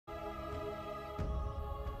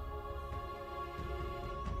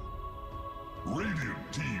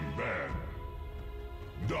Radiant team ban.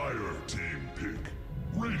 Dire team pick.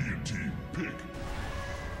 Radiant team pick.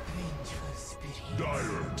 Vengeful spirit.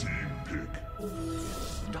 Dire team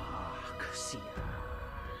pick. Dark seer.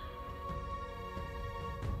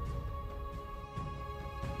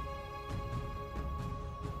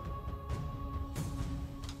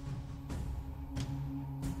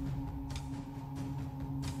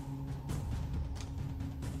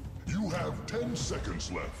 You have 10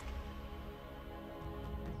 seconds left.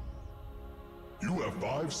 You have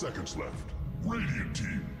 5 seconds left. Radiant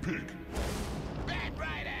team pick. Bad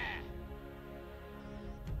Rider!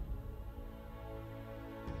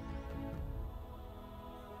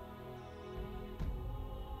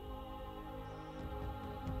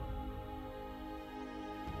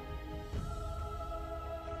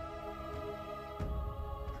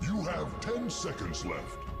 You have 10 seconds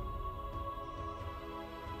left.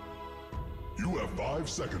 You have 5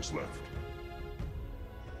 seconds left.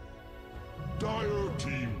 Dire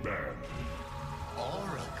team ban.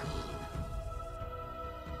 Oracle.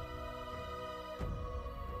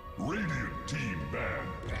 Radiant team ban.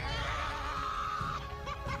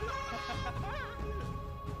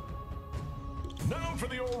 Now for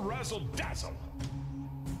the old razzle dazzle.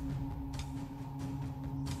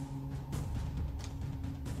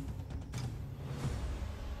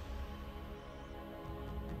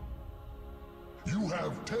 You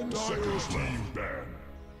have 10 seconds left. Ban.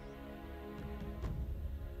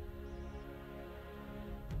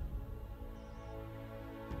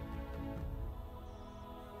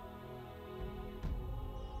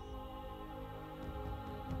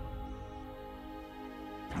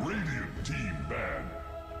 Radiant team ban.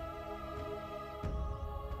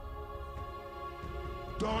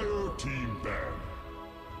 Dire team ban.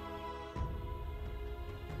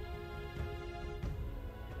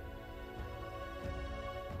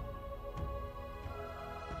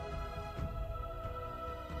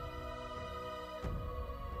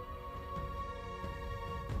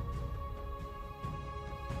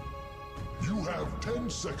 You have 10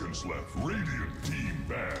 seconds left. Radiant team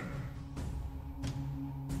ban.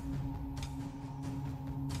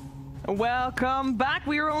 Welcome back.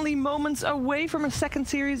 We are only moments away from a second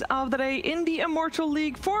series of the day in the Immortal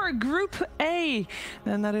League for Group A.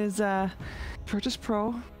 And that is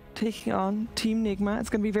Virtus.pro taking on Team Nigma. It's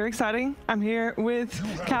going to be very exciting. I'm here with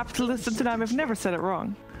Capitalist and Tsunami. I've never said it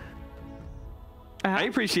wrong. I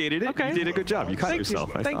appreciated it. Okay. You did a good job. You caught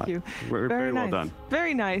yourself. Thank you. Very well nice. done.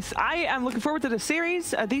 Very nice. I am looking forward to the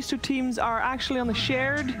series. These two teams are actually on the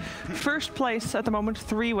shared first place at the moment.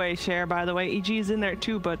 Three-way share, by the way. EG is in there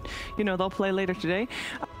too, but you know they'll play later today.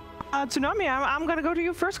 Tsunami, I'm gonna go to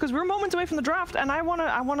you first because we're moments away from the draft, and I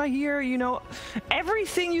wanna hear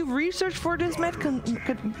everything you've researched for this match,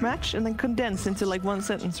 and then condense into like one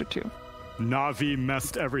sentence or two. Na'Vi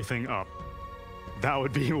messed everything up. That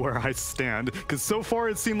would be where I stand, because so far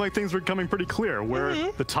it seemed like things were coming pretty clear,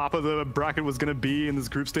 where the top of the bracket was going to be in this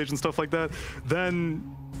group stage and stuff like that.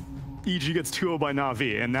 Then EG gets 2-0 by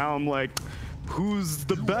Na'Vi, and now I'm like, who's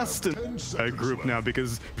the best in that group now?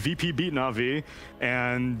 Because VP beat Na'Vi,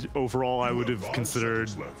 and overall I would have considered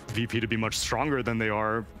VP to be much stronger than they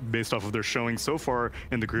are based off of their showing so far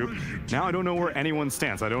in the group. Now I don't know where anyone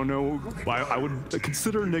stands. I don't know. I would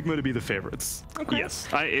consider Nigma to be the favorites. Okay. Yes.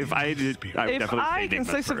 If I can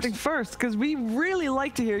say something first, because we really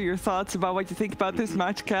like to hear your thoughts about what you think about this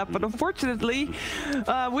match, Cap, but unfortunately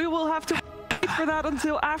we will have to for that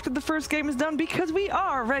until after the first game is done, because we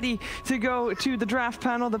are ready to go to the draft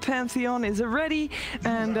panel. The Pantheon is ready,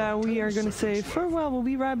 and we are going to say farewell. We'll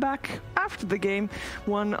be right back after the game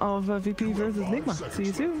one of VP versus Nigma. See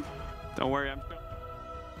you soon. Don't worry, I'm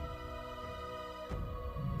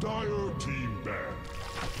Dire team ban.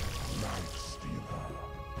 Night Stealer.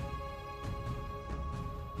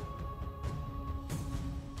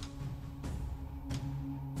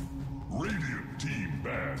 Radiant team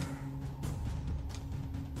ban.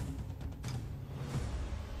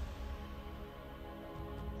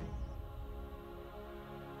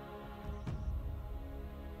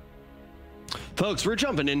 Folks, we're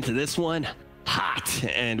jumping into this one hot,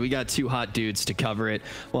 and we got two hot dudes to cover it.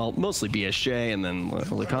 Well, mostly BSJ and then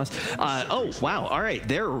Lacoste. Oh, wow. All right.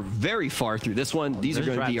 They're very far through this one. These are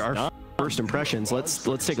going to be our first impressions.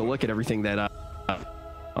 Let's take a look at everything that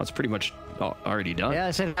it's pretty much already done. Yeah,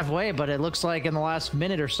 I said halfway, but it looks like in the last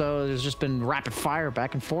minute or so, there's just been rapid fire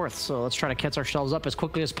back and forth. So let's try to catch ourselves up as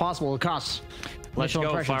quickly as possible. Lacoste. Let's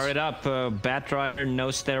go, fire it up. Batrider, no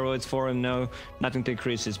steroids for him, nothing to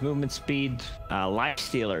increase his movement speed. Life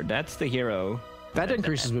Stealer, that's the hero. That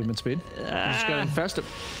increases movement speed. Just got infested.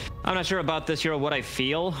 I'm not sure about this hero, what I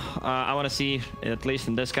feel. I want to see, at least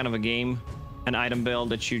in this kind of a game, an item build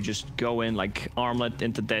that you just go in like Armlet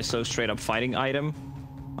into Deso, straight up fighting item.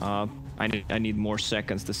 I need more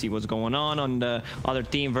seconds to see what's going on the other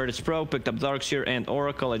team. Virtus.pro picked up Darkseer and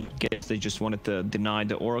Oracle. I guess they just wanted to deny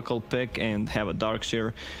the Oracle pick and have a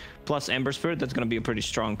Darkseer plus Ember Spirit. That's going to be a pretty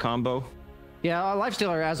strong combo. Yeah,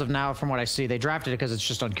 Lifestealer, as of now, from what I see, they drafted it because it's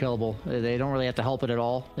just unkillable. They don't really have to help it at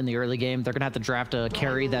all in the early game. They're going to have to draft a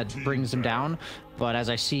carry that brings them down. But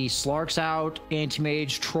as I see, Slark's out,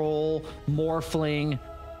 Anti-Mage, Troll, Morphling,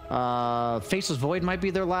 Faceless Void might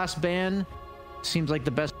be their last ban. Seems like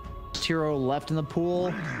the best hero left in the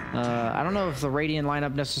pool. I don't know if the Radiant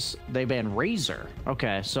lineup they ban Razor.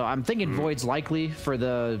 Okay, so I'm thinking Void's likely for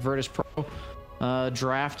the Virtus.pro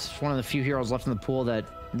draft. It's one of the few heroes left in the pool that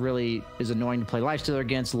really is annoying to play Lifestealer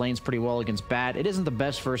against. Lanes pretty well against Bat. It isn't the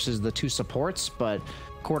best versus the two supports, but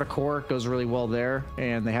core to core goes really well there,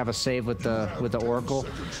 and they have a save with the Oracle.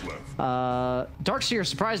 Darkseer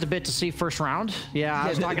surprised a bit to see first round. Yeah, I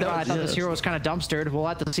was talking about. I thought this hero was kind of dumpstered. We'll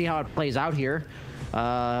have to see how it plays out here.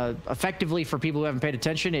 Effectively, for people who haven't paid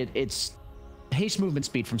attention, it's haste movement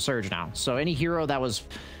speed from Surge now. So any hero that was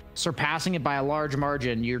surpassing it by a large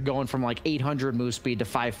margin, you're going from like 800 move speed to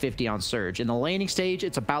 550 on Surge. In the laning stage,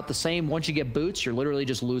 it's about the same. Once you get boots, you're literally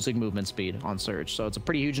just losing movement speed on Surge. So it's a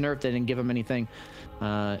pretty huge nerf. They didn't give him anything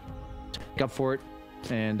to make up for it,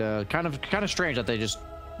 and kind of strange that they just,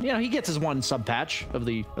 he gets his one sub patch of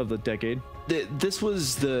the decade. This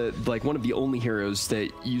was one of the only heroes that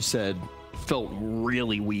you said felt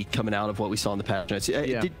really weak coming out of what we saw in the patch notes.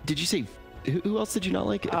 Yeah. Did you say who else did you not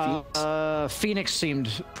like? Phoenix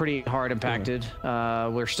seemed pretty hard impacted.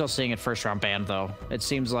 We're still seeing it first round banned though. It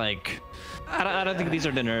seems like I don't think these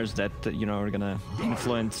are the nerfs that are gonna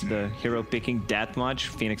influence the hero picking that much.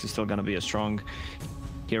 Phoenix is still gonna be a strong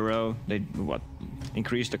hero. They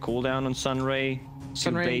increased the cooldown on Sunray.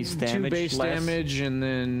 Sunray, 2 base damage, and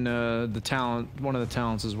then one of the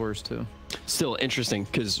talents is worse too. Still interesting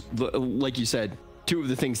because, like you said, two of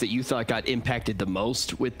the things that you thought got impacted the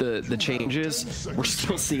most with the changes, we're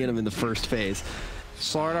still seeing them in the first phase.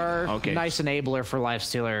 Slardar, okay. Nice enabler for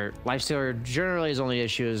Lifestealer. Lifestealer generally his only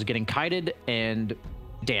issue is getting kited and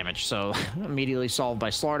damage, so immediately solved by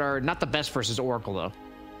Slardar. Not the best versus Oracle though,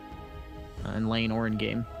 in lane or in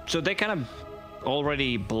game. So they kind of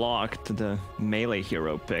already blocked the melee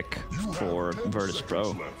hero pick for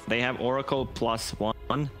Virtus.pro. They have Oracle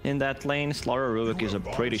 +1 in that lane. Slardar Rubik is a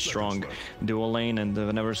pretty strong dual lane, and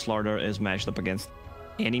whenever Slardar is matched up against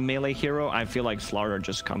any melee hero, I feel like Slardar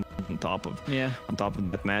just comes on top of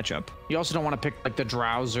that matchup. You also don't want to pick like the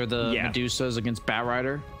Drows or the Medusas against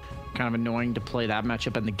Batrider. Kind of annoying to play that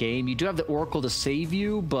matchup in the game. You do have the Oracle to save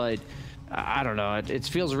you, but I don't know. It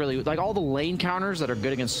feels really like all the lane counters that are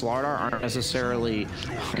good against Slardar aren't necessarily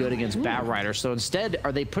good against Batrider. So instead,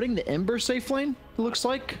 are they putting the Ember safe lane? It looks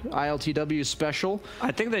like ILTW special.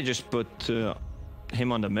 I think they just put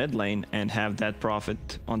him on the mid lane and have that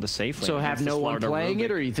Prophet on the safe lane. So have no one playing it,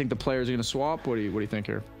 or you think the players are going to swap? What do you think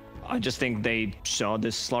here? I just think they saw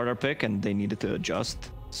this Slardar pick and they needed to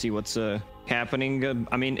adjust, see what's happening.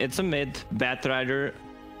 I mean, it's a mid Batrider.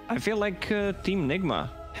 I feel like Team Nigma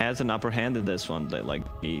has an upper hand in this one. That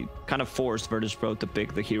he kind of forced Virtus.pro to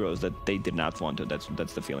pick the heroes that they did not want to.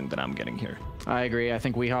 That's the feeling that I'm getting here. I agree. I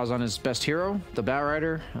think Weeha's on his best hero, the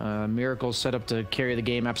Batrider. Miracle's set up to carry the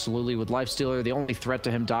game absolutely with Lifestealer. The only threat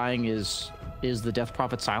to him dying is the Death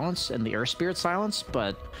Prophet Silence and the Air Spirit Silence,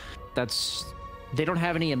 but they don't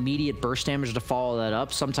have any immediate burst damage to follow that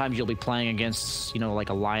up. Sometimes you'll be playing against, like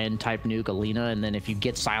a Lion type nuke, Alina, and then if you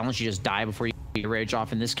get Silence, you just die before you rage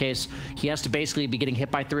off. In this case, he has to basically be getting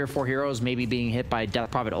hit by 3 or 4 heroes, maybe being hit by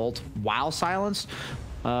Death Prophet ult while silenced.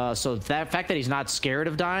 So that fact that he's not scared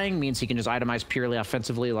of dying means he can just itemize purely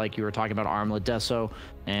offensively, like you were talking about Armlet Deso.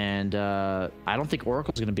 And I don't think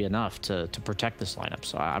Oracle's going to be enough to protect this lineup.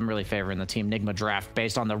 So I'm really favoring the Team Nigma draft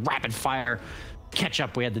based on the rapid fire catch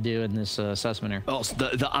up we had to do in this assessment here. Oh, so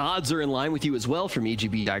the odds are in line with you as well from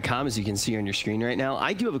EGB.com, as you can see on your screen right now.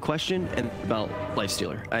 I do have a question about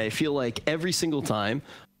Lifestealer. I feel like every single time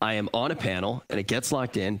I am on a panel and it gets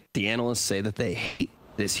locked in, the analysts say that they hate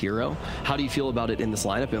this hero. How do you feel about it in this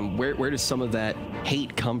lineup, and where does some of that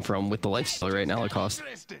hate come from with the Lifestealer right now, Lacoste?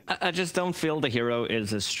 I just don't feel the hero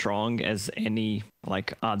is as strong as any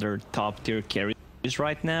other top tier carry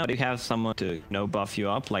right now. You have someone to buff you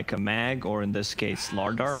up, like a mag, or in this case,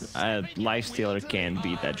 Slardar. Lifestealer can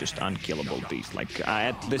be that just unkillable beast. Like,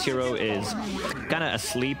 this hero is kind of a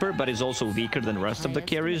sleeper, but is also weaker than the rest of the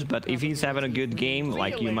carries. But if he's having a good game,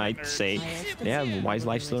 like, you might say, yeah, why is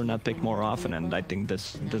Lifestealer not picked more often? And I think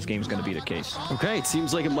this game is going to be the case. Okay, it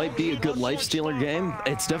seems like it might be a good Lifestealer game.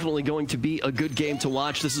 It's definitely going to be a good game to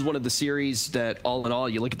watch. This is one of the series that, all in all,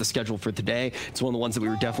 you look at the schedule for today, it's one of the ones that we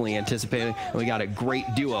were definitely anticipating. And we got a great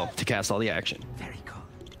duo to cast all the action. Very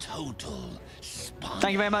good. Total spawn.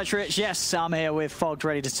 Thank you very much, Rich. Yes, I'm here with Fogged,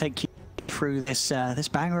 ready to take you through this this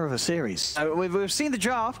banger of a series. We've seen the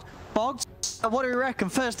draft. Fogged, what do we reckon?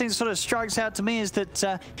 First thing that sort of strikes out to me is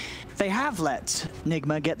that they have let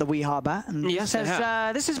Nigma get the Weehaw bat. And yes,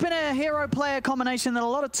 this has been a hero-player combination that a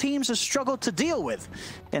lot of teams have struggled to deal with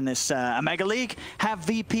in this Mega League. Have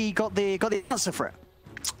VP got the answer for it?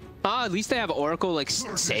 At least they have Oracle like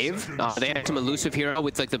save. They have some elusive hero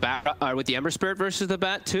with like the bat, with the Ember Spirit versus the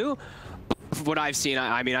bat too. What I've seen,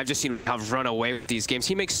 I mean, I've just seen him run away with these games.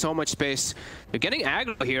 He makes so much space. They're getting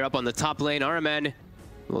aggro here up on the top lane. RMN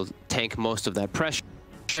will tank most of that pressure.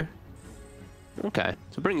 Okay,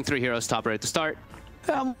 so bringing 3 heroes top right at the start.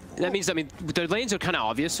 That means, I mean, their lanes are kind of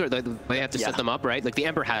obvious, or they have to set them up, right? Like the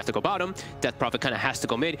Ember has to go bottom, Death Prophet kind of has to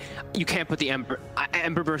go mid. You can't put the Ember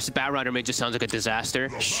versus Batrider mid just sounds like a disaster.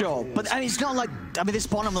 Sure, but I mean, it's not like, I mean, this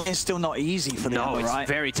bottom lane is still not easy for the Ember, right? No, it's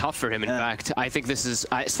very tough for him, in fact. I think this is,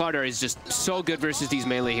 Slardar is just so good versus these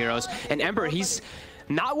melee heroes. And Ember, he's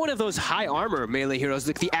not one of those high armor melee heroes.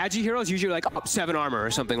 Like the Agi heroes usually like up 7 armor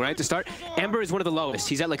or something, right, to start. Ember is one of the lowest.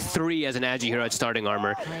 He's at like 3 as an Agi hero at starting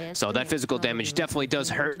armor. So that physical damage definitely does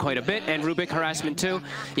hurt quite a bit. And Rubik harassment too.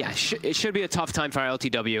 Yeah, it should be a tough time for our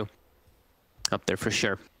LTW. Up there for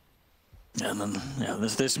sure. And then, yeah,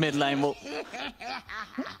 this mid lane will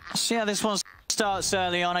see how this one starts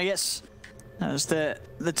early on, I guess. As the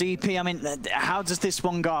DP, I mean, how does this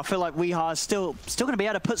one go? I feel like Weehaw is still going to be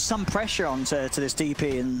able to put some pressure onto this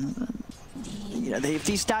DP, and you know, if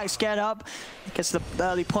these stacks get up, it gets the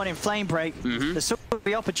early point in flame break. There's sort of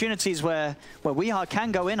the opportunities where Weehaw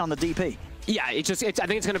can go in on the DP. Yeah, I think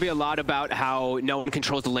it's going to be a lot about how no one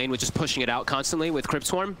controls the lane with just pushing it out constantly with Crypt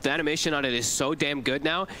Swarm. The animation on it is so damn good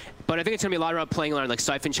now, but I think it's going to be a lot about playing around like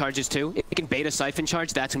Siphon Charges too. If you can bait a Siphon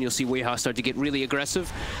Charge, that's when you'll see Weehaw start to get really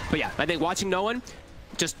aggressive. But yeah, I think watching no one,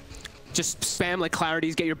 just spam like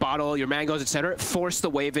Clarities, get your bottle, your mangoes, etc. Force the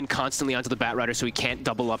wave in constantly onto the Batrider so he can't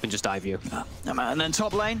double up and just dive you. And then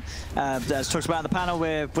top lane, as talked about in the panel,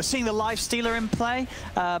 we're seeing the Lifestealer in play,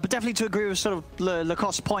 but definitely to agree with sort of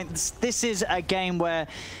Lacoste's point, this is a game where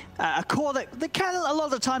a core that can, a lot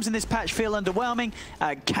of the times in this patch, feel underwhelming,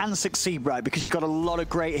 can succeed, right? Because you've got a lot of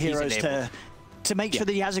great heroes to make sure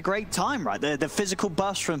that he has a great time, right? The physical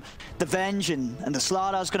bust from the Venge and the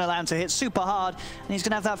Slardar is going to allow him to hit super hard, and he's going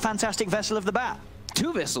to have that fantastic Vessel of the Bat.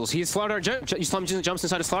 2 Vessels. He's Slardar jumps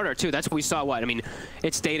inside of Slardar too. That's what we saw. What I mean,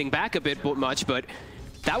 it's dating back a bit much, but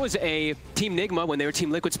that was a Team Nigma when they were Team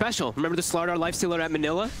Liquid Special. Remember the Slardar Lifestealer at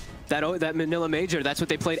Manila? That Manila Major, that's what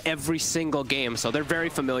they played every single game, so they're very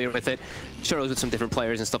familiar with it. Sure, it was with some different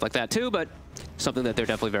players and stuff like that too, but something that they're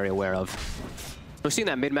definitely very aware of. We've seen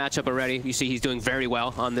that mid matchup already. You see he's doing very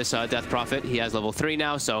well on this Death Prophet. He has level 3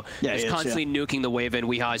 now, so he's constantly nuking the wave in.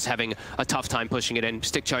 Weehaw is having a tough time pushing it in.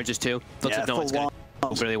 Stick charges too. Looks like no one's going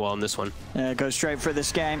to do really well in this one. Go straight for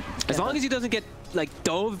this game. As long as he doesn't get like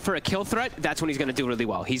dove for a kill threat, that's when he's going to do really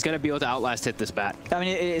well. He's going to be able to outlast hit this bat. I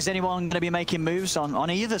mean, is anyone going to be making moves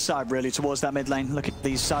on either side really towards that mid lane? Look at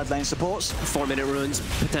these side lane supports. 4-minute runes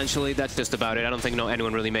potentially. That's just about it. I don't think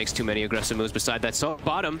anyone really makes too many aggressive moves beside that. So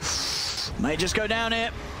bottom may just go down here.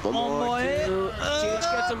 One more hit. GH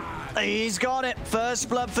gets him. He's got it. First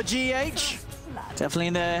blood for GH. Definitely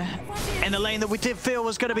in the lane that we did feel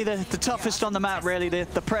was going to be the toughest on the map. Really,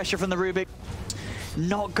 the pressure from the Rubik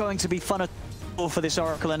not going to be fun at all for this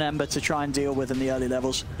Oracle and Ember to try and deal with in the early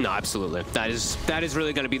levels. No, absolutely. That is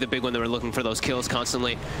really going to be the big one that we're looking for, those kills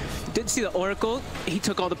constantly. Did see the Oracle, he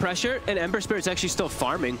took all the pressure, and Ember Spirit's actually still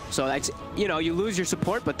farming. So that's, you know, you lose your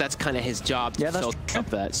support, but that's kind of his job to soak up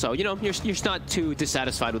that. So, you know, you're not too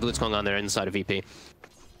dissatisfied with what's going on there inside of VP.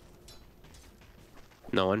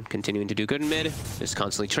 No one continuing to do good in mid, just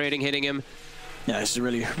constantly trading, hitting him. Yeah, this is a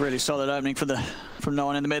really solid opening from no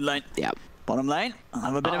one in the mid lane. Yeah. Bottom lane,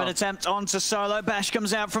 have a bit of an attempt onto Solo. Bash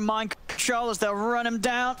comes out from Mind Control as they'll run him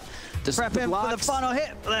down. Prep him for the final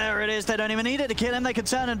hit. There it is. They don't even need it to kill him. They can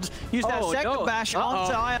turn and use that second bash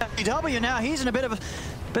onto IW now. He's in a bit of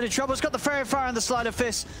trouble. He's got the Fairy Fire and the Sleight of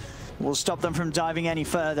Fist. will stop them from diving any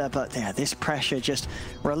further. But yeah, this pressure just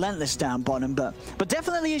relentless down bottom. But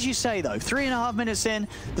definitely, as you say though, 3.5 minutes in,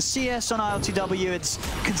 the CS on ILTW, it's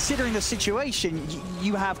considering the situation,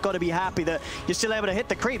 you have got to be happy that you're still able to hit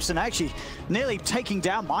the creeps and actually nearly taking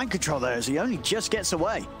down Mind Control there as he only just gets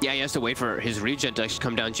away. Yeah, he has to wait for his regen to actually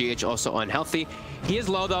come down. GH also unhealthy. He is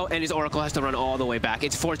low though, and his Oracle has to run all the way back.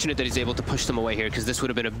 It's fortunate that he's able to push them away here, because this would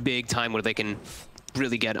have been a big time where they can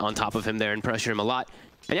really get on top of him there and pressure him a lot.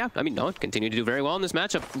 And yeah, I mean, no, continued to do very well in this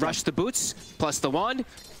matchup. Rush the boots, plus the wand.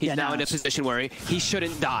 He's now in a position where he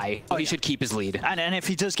shouldn't die. He should keep his lead. And if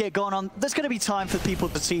he does get going on, there's going to be time for people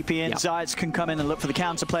to TP in. Zayats can come in and look for the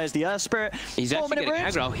counter players, the Earth Spirit. He's actually getting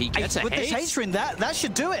aggro. He gets a with this haste rune, that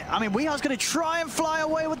should do it. I mean, Weehar's going to try and fly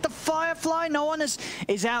away with the Firefly. No one is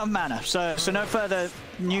out of mana, so no further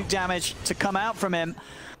nuke damage to come out from him.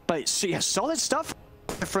 But yeah, solid stuff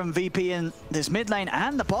from VP in this mid lane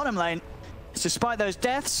and the bottom lane. Despite those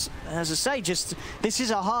deaths, as I say, just this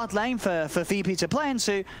is a hard lane for VP to play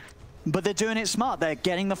into, but they're doing it smart. They're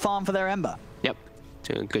getting the farm for their Ember. Yep,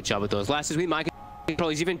 doing a good job with those lasts. Mind Control,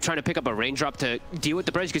 he's even trying to pick up a raindrop to deal with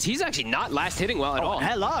the bridge, because he's actually not last hitting well at all.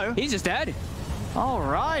 Hello. He's just dead.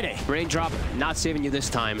 Alrighty. Raindrop not saving you this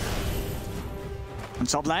time. On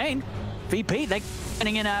top lane, VP, they're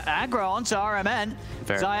getting in aggro onto RMN.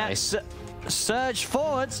 Very nice. Surge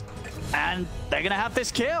forwards, and they're going to have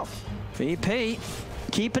this kill. VP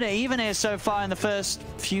keeping it even here so far in the first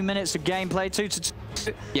few minutes of gameplay.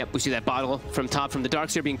 2-2. Yep, we see that bottle from top from the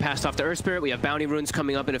Darkseer being passed off to Earth Spirit. We have bounty runes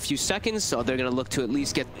coming up in a few seconds, so they're going to look to at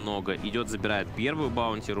least get... Много. Идет, забирает первую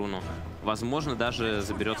баунти руну. Возможно, даже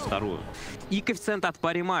заберет вторую. И коэффициент от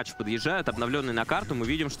пари матч подъезжает, обновленный на карту. Мы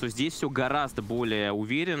видим, что здесь все гораздо более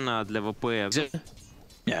уверенно для ВП.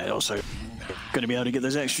 Yeah, also going to be able to get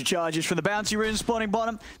those extra charges from the bounty rune spawning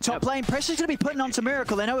bottom. Top lane, pressure's going to be putting onto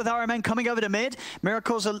Miracle. They know with RMN coming over to mid,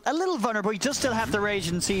 Miracle's a little vulnerable. He does still have the rage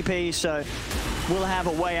and TP, so will have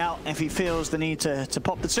a way out if he feels the need to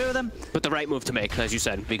pop the two of them. But the right move to make, as you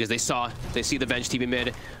said, because they see the Venge TP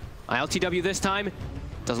mid. ILTW this time.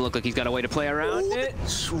 Doesn't look like he's got a way to play around it.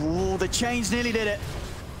 Ooh, the chains nearly did it.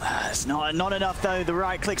 It's not enough though. The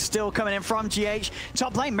right click still coming in from GH.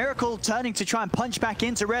 Top lane, Miracle turning to try and punch back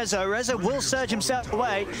into Rezo. Rezo will surge himself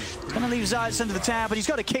away. He's going to leave Zayats under the tower, but he's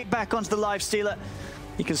got to kick back onto the Lifestealer.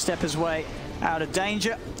 He can step his way out of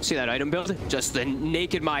danger. See that item build? Just the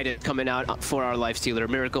naked Midas coming out for our Lifestealer.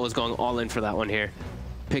 Miracle is going all in for that one here.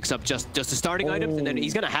 Picks up just the starting items, and then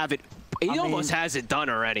he's going to have it. He almost has it done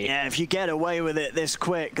already. Yeah, if you get away with it this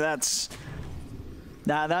quick, that's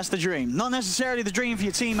the dream. Not necessarily the dream for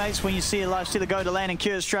your teammates when you see a Lifestealer go to lane and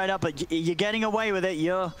cure straight up, but you're getting away with it.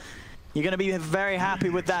 You're going to be very happy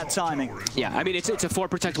with that timing. Yeah, I mean, it's a 4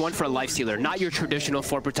 Protect 1 for a Lifestealer, not your traditional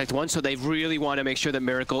 4 Protect 1, so they really want to make sure that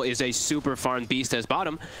Miracle is a super farm beast as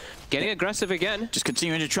bottom. Getting aggressive again. Just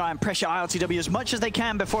continuing to try and pressure ILTW as much as they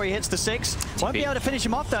can before he hits the 6. Won't be able to finish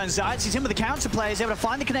him off though, and Zayats, he's in with the counter play, he's able to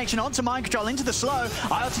find the connection onto Mind Control into the slow.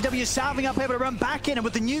 ILTW is salving up, able to run back in, and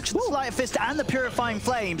with the nukes, the Sleight of Fist, and the Purifying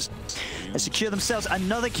Flames, they secure themselves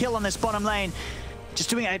another kill on this bottom lane. Just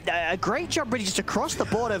doing a great job really just across the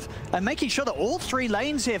board of making sure that all 3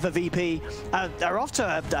 lanes here for VP are off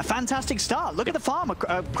to a fantastic start. Look at the farm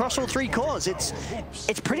across all 3 cores. It's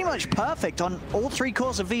pretty much perfect on all 3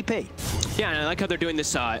 cores of VP. Yeah, and I like how they're doing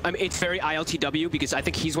this. I mean, it's very ILTW because I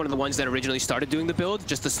think he's one of the ones that originally started doing the build,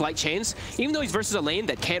 just the slight chains. Even though he's versus a lane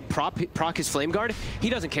that can't proc his Flame Guard, he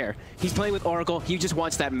doesn't care. He's playing with Oracle. He just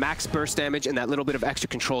wants that max burst damage and that little bit of extra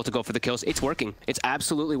control to go for the kills. It's working. It's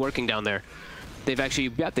absolutely working down there. They've actually,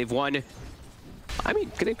 they've won. I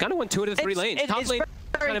mean, they've kind of won 2 out of the 3 lanes. Top lane,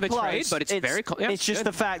 kind of a trade, but it's very close. Yeah, it's just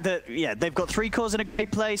the fact that, yeah, they've got 3 cores in a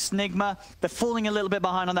great place. Nigma, they're falling a little bit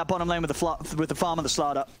behind on that bottom lane with the farm and the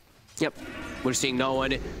slaughter. Yep, we're seeing no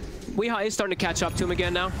one. Weeha is starting to catch up to him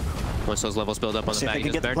again now. Once those levels build up on the back,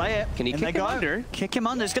 can he kick him under? Kick him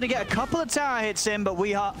under. He's going to get a couple of tower hits in, but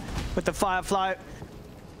Weeha with the Firefly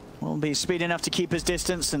will be speed enough to keep his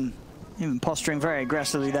distance and even posturing very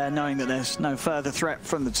aggressively there, knowing that there's no further threat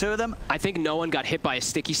from the 2 of them. I think no one got hit by a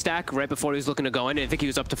sticky stack right before he was looking to go in. I think he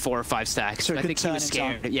was up to 4 or 5 stacks. So I think he was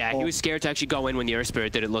scared. Yeah, he was scared to actually go in when the Earth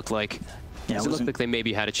Spirit did, it looked like. Yeah, it looked like they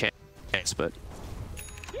maybe had a chance, but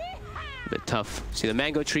a bit tough. See the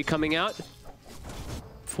mango tree coming out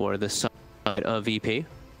for the side of VP.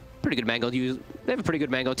 Pretty good mango. They have a pretty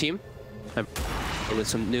good mango team. With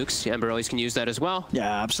some nukes, Ember always can use that as well.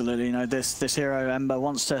 Yeah, absolutely. You know, this hero Ember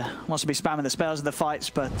wants to be spamming the spells in the fights,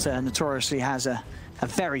 but notoriously has a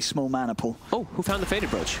very small mana pool. Oh, who found the Faded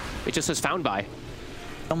Brooch? It just says found by.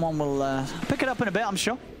 Someone will pick it up in a bit, I'm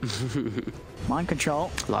sure. Mind control.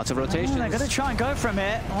 Lots of rotations. They're going to try and go from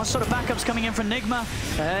here. What sort of backups coming in from Nigma?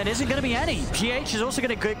 It isn't going to be any. GH is also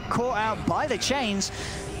going to get caught out by the chains.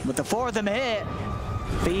 With the 4 of them here,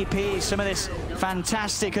 VP, some of this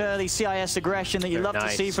fantastic early CIS aggression that you love to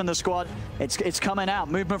see from the squad. It's coming out.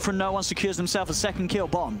 Movement from no one secures themselves a second kill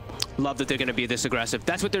bomb. Love that they're going to be this aggressive.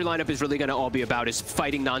 That's what their lineup is really going to all be about, is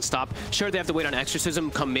fighting nonstop. Sure, they have to wait on Exorcism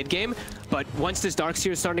come mid-game, but once this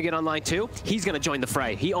Darkseer is starting to get online too, he's going to join the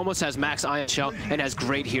fray. He almost has max Ion Shell and has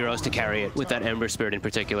great heroes to carry it, with that Ember Spirit in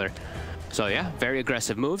particular. So yeah, very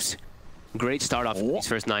aggressive moves. Great start off these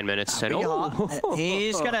first 9 minutes. And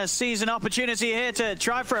he's going to seize an opportunity here to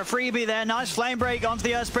try for a freebie there. Nice flame break onto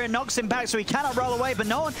the Earth Spirit, knocks him back so he cannot roll away, but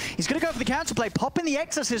no one, he's going to go for the counterplay, popping the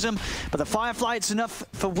Exorcism, but the Firefly, it's enough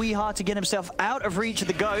for Weehar to get himself out of reach of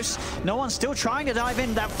the Ghost. No one's still trying to dive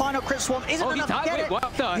in. That final crit swarm isn't enough to get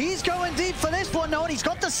it. He's going deep for this one, no one. He's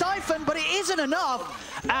got the Siphon, but it isn't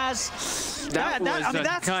enough, as...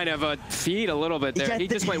 That's kind of a feat a little bit there. Yeah, he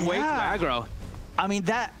just went way too aggro. I mean,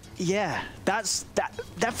 that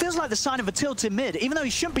feels like the sign of a tilted mid, even though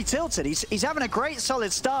he shouldn't be tilted. He's having a great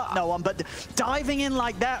solid start, no one, but diving in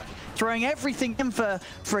like that, throwing everything in for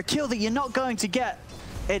a kill that you're not going to get,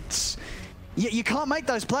 you can't make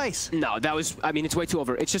those plays. No, that was, I mean, it's way too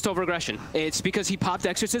over. It's just over-aggression. It's because he popped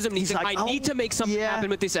Exorcism, and he's like, I need to make something happen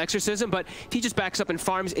with this Exorcism, but if he just backs up and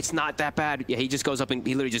farms, it's not that bad. Yeah, he just goes up and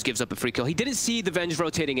he literally just gives up a free kill. He didn't see the Venge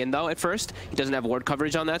rotating in, though, at first. He doesn't have ward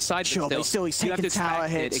coverage on that side. Sure, but still he's taking tower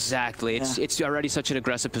hits. Exactly. It's already such an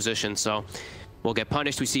aggressive position, so we'll get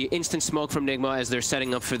punished. We see instant smoke from Nigma as they're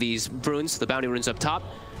setting up for these runes, the bounty runes up top.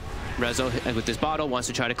 Rezo, with this bottle, wants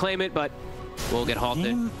to try to claim it, but we'll get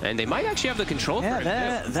halted, and they might actually have the control for it.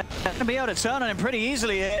 They're going to be able to turn on him pretty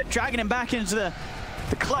easily, dragging him back into the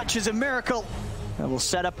clutches of Miracle. And we'll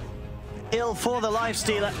set up ill for the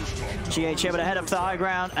Lifestealer. GH able to head up to the high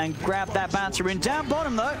ground and grab that bounty rune. Down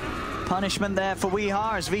bottom, though. Punishment there for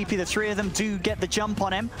Weehar as VP, the 3 of them do get the jump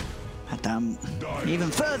on him. And down, even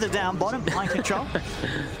further down bottom, mind control.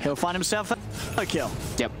 He'll find himself a kill.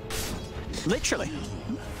 Yep. Literally.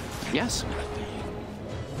 Yes.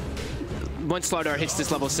 Once Slardar hits this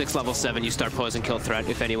level 6, level 7, you start posing kill threat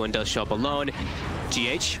if anyone does show up alone.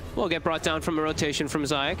 GH will get brought down from a rotation from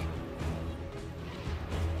Zayak.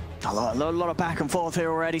 A lot of back and forth here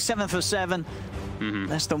already. 7 for 7.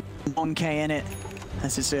 Less than 1k in it.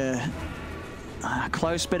 This is a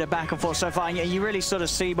close bit of back and forth so far. You really sort of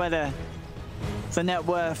see where the net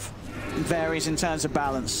worth varies in terms of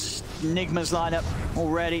balance. Nigma's lineup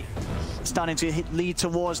already starting to lead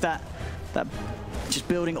towards that just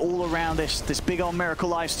building all around this big old Miracle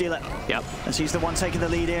Lifestealer. Yep. As he's the one taking the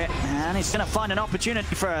lead here. And he's going to find an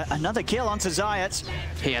opportunity for another kill onto Zayat.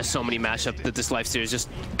 He has so many matchups that this Lifestealer is just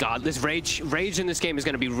god. This rage in this game is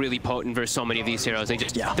going to be really potent versus so many of these heroes.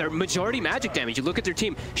 They're majority magic damage. You look at their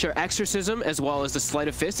team, sure, Exorcism as well as the Sleight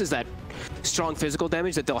of Fist is that strong physical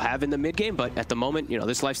damage that they'll have in the mid game, but at the moment, you know,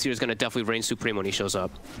 this Lifestealer is going to definitely reign supreme when he shows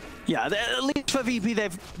up. Yeah, at least for VP,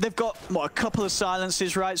 they've got a couple of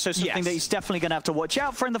silences, right? So something that he's definitely going to have to watch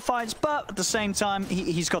out for in the fights, but at the same time,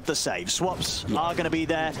 he's got the save. Swaps are going to be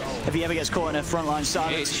there if he ever gets caught in a frontline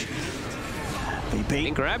silence. VP.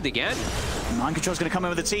 Being grabbed again. Mind Control's going to come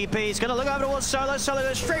in with the TP. He's going to look over towards Solo. Solo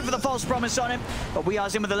goes straight for the false promise on him, but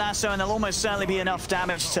Weehar's in with the lasso, and there'll almost certainly be enough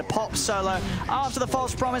damage to pop Solo after the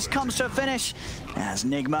false promise comes to a finish, as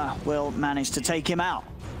Nigma will manage to take him out.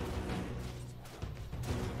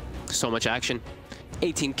 So much action.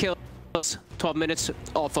 18 kills, 12 minutes,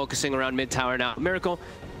 all focusing around mid tower now. Miracle,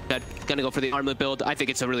 gonna go for the armlet build. I think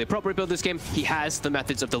it's a really appropriate build this game. He has the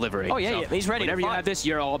methods of delivery. Oh yeah, he's ready. Whenever you have this,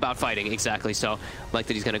 you're all about fighting. Exactly. So, like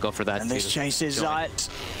that he's gonna go for that. And this chase is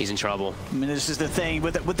he's in trouble. I mean, this is the thing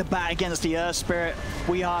with the bat against the Earth Spirit.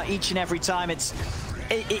 We are each and every time. It's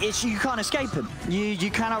you can't escape him. You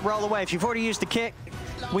cannot roll away. If you've already used the kick,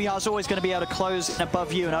 Weehar's always going to be able to close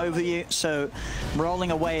above you and over you, so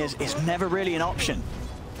rolling away is never really an option.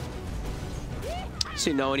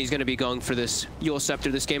 See, knowing he's going to be going for this Yule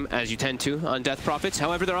Scepter this game, as you tend to on Death Prophets.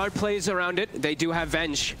 However, there are plays around it. They do have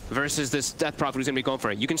Venge versus this Death Prophet who's going to be going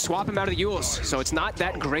for it. You can swap him out of the Yules, so it's not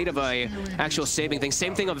that great of a actual saving thing.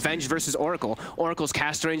 Same thing of Venge versus Oracle. Oracle's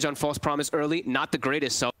cast range on False Promise early, not the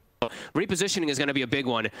greatest, so repositioning is going to be a big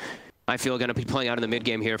one. I feel going to be playing out in the mid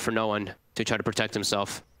game here for no one to try to protect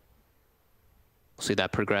himself. We'll see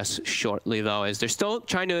that progress shortly though, as they're still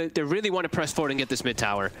trying to, they really want to press forward and get this mid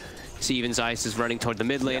tower. See, even Zeiss is running toward the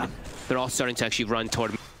mid lane. They're all starting to actually run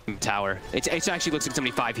toward tower. It actually looks like so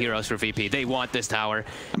many 5 heroes for VP. They want this tower.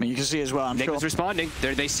 I mean, you can see as well, I'm sure. Nigma's responding.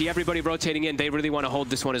 They see everybody rotating in. They really want to hold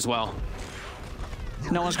this one as well.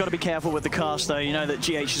 No one's got to be careful with the cast though. You know that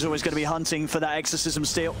GH is always going to be hunting for that Exorcism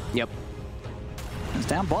steal. Yep.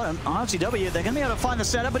 Down bottom, RTW, they're going to be able to find the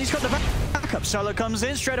setup, but he's got the backup. Solo comes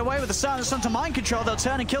in straight away with the silence onto mind control. They'll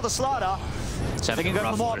turn and kill the Slaughter. They can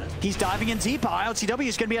go for more. He's diving in deeper. ILTW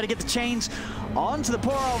is going to be able to get the chains onto the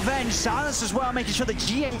poor old Venge. Silence as well, making sure that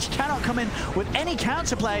GH cannot come in with any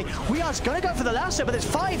counterplay. We are going to go for the last set, but there's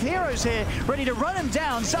 5 heroes here ready to run him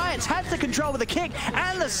down. Zayats has the control with the kick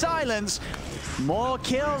and the silence. More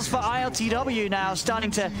kills for ILTW now,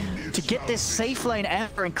 starting to get this safe lane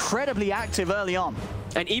ever incredibly active early on.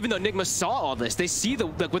 And even though Nigma saw all this, they see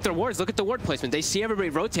with their wards, look at the ward placement. They see everybody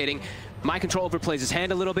rotating. My control overplays his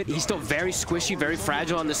hand a little bit. He's still very squishy, very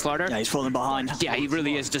fragile on the Slaughter. Yeah, he's falling behind. Yeah, he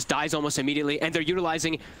really is. Just dies almost immediately. And they're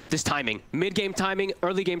utilizing this timing. Mid-game timing,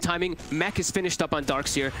 early game timing. Mech is finished up on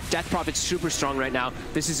Darkseer. Death Prophet's super strong right now.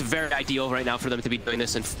 This is very ideal right now for them to be doing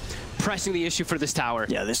this and pressing the issue for this tower.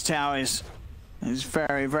 Yeah, this tower is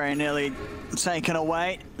very, very nearly taken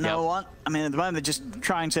away. No one. I mean, at the moment, they're just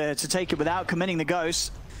trying to take it without committing the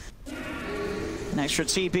ghost. An extra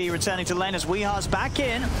TP returning to lane as Weehar's back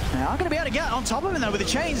in. They are going to be able to get on top of him though with the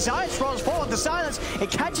chains. Zayats rolls forward, the silence.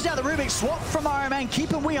 It catches out the Rubik, swap from RMN,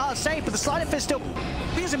 keeping Weehar safe, but the Sleight of Fist still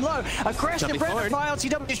feels him low. Aggressive breath by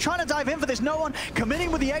ILTW. He's trying to dive in for this. No one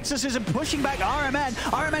committing with the exorcism, pushing back RMN.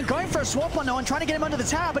 RMN going for a swap on no one, trying to get him under the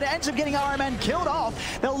tower, but it ends up getting RMN killed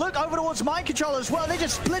off. They'll look over towards mind control as well. They're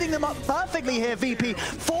just splitting them up perfectly here, VP,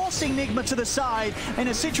 forcing Nigma to the side in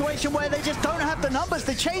a situation where they just don't have the numbers.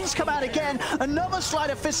 The chains come out again. Another Sleight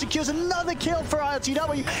of Fist secures another kill for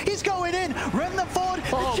ILTW. He's going in. Remnant forward.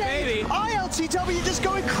 Oh, baby. ILTW just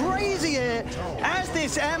going crazy here as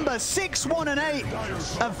this Ember 6-1 and 8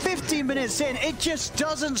 and 15 minutes in. It just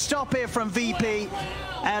doesn't stop here from VP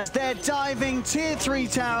as they're diving tier 3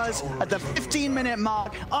 towers at the 15-minute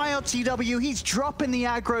mark. ILTW, he's dropping the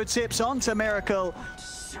aggro tips onto Miracle.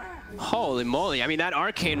 Holy moly. I mean, that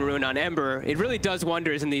Arcane Rune on Ember, it really does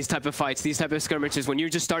wonders in these type of fights, these type of skirmishes, when you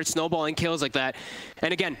just start snowballing kills like that.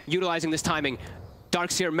 And again, utilizing this timing.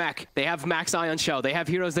 Darkseer mech, they have max ion shell, they have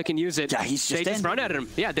heroes that can use it. Yeah, he's they just run at him.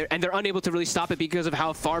 Yeah, they're unable to really stop it because of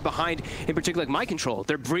how far behind, in particular, like My Control.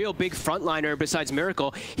 Their real big frontliner besides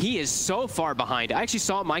Miracle, he is so far behind. I actually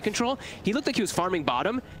saw My Control, he looked like he was farming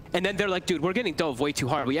bottom, and then they're like, dude, we're getting dove way too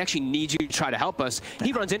hard. We actually need you to try to help us.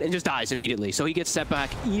 He runs in and just dies immediately, so he gets set back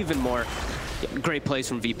even more. Yeah, great plays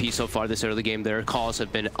from VP so far this early game. Their calls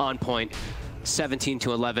have been on point.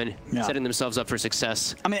 17-11, setting themselves up for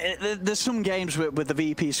success. I mean, there's some games with the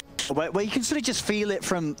VP where you can sort of just feel it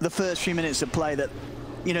from the first few minutes of play that,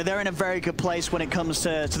 you know, they're in a very good place when it comes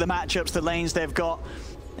to the matchups, the lanes they've got.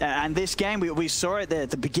 And this game, we saw it there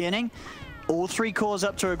at the beginning. All 3 cores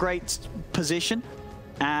up to a great position.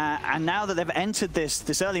 And now that they've entered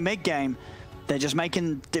this early mid game, they're just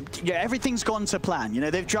making, everything's gone to plan. You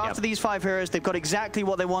know, they've drafted these 5 heroes. They've got exactly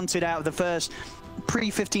what they wanted out of the first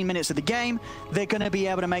pre-15 minutes of the game. They're going to be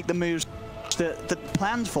able to make the moves that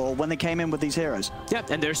planned for when they came in with these heroes. Yeah,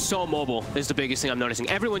 and they're so mobile is the biggest thing I'm noticing.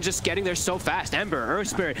 Everyone just getting there so fast. Ember, Earth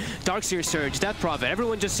Spirit, Darkseer Surge, Death Prophet.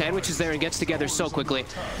 Everyone just sandwiches there and gets together so quickly.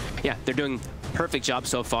 Yeah, they're doing a perfect job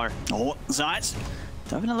so far. Oh, Zayats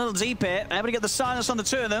diving a little deep here. Able to get the silence on the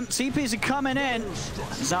 2 of them. TPs are coming in.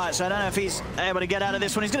 Zayats, I don't know if he's able to get out of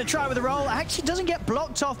this one. He's going to try with the roll. Actually doesn't get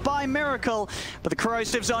blocked off by Miracle, but the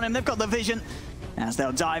corrosive's on him. They've got the vision as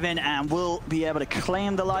they'll dive in and will be able to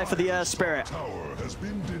claim the life of the Earth Spirit. Tower has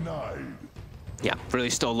been denied. Yeah, really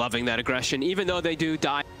still loving that aggression. Even though they do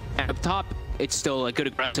die up top, it's still a good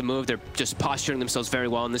aggressive move. They're just posturing themselves very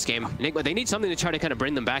well in this game. Nigma, they need something to try to kind of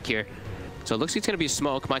bring them back here. So it looks like it's going to be a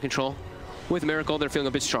smoke, My Control. With Miracle, they're feeling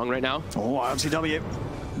a bit strong right now. Oh, ILTW.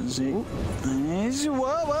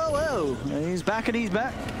 Whoa. He's back and he's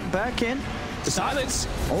back in. The silence.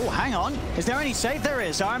 Oh, hang on. Is there any save? There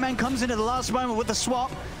is. RMN comes into the last moment with the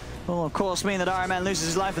swap. Will, of course, mean that RMN loses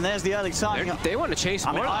his life, and there's the early timing. They want to chase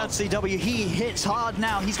more. I mean, ILTW, he hits hard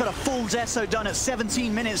now. He's got a full deso done at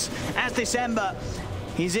 17 minutes as this Ember.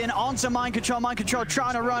 He's in onto Mind Control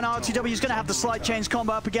trying to run. ILTW is going to have the slight change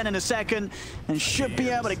combo up again in a second and should be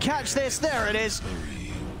able to catch this. There it is.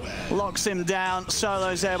 Locks him down.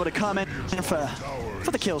 Solo's able to come in for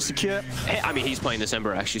the kill secure. I mean, he's playing this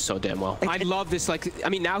Ember actually so damn well. I love this, like, I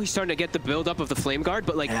mean, now he's starting to get the build up of the Flame Guard,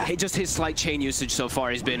 but like, just his slight chain usage so far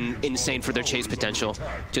has been insane for their chase potential.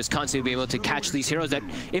 Just constantly being able to catch these heroes that,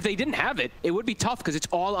 if they didn't have it, it would be tough because it's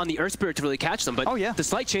all on the Earth Spirit to really catch them. But the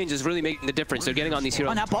slight change is really making the difference. They're getting on these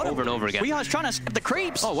heroes over and over again. Weehar's trying to skip the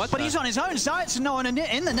creeps, but he's on his own. Zayats no one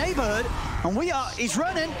in the neighborhood, and he's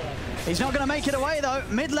running. He's not going to make it away though.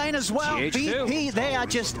 Mid lane as well. VP, they are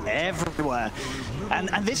just everywhere.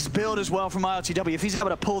 And this build as well from ILTW, if he's able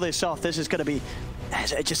to pull this off, this is going to be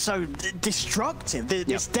just so destructive.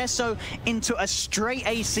 This Deso into a straight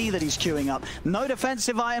AC that he's queuing up. No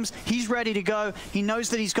defensive items. He's ready to go. He knows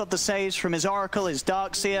that he's got the saves from his Oracle, his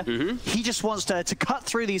Darkseer. He just wants to cut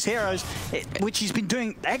through these heroes, which he's been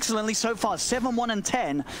doing excellently so far. 7-1 and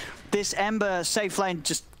 10. This Ember safe lane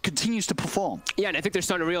just continues to perform. Yeah, and I think they're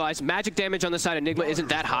starting to realize magic damage on the side of Nigma isn't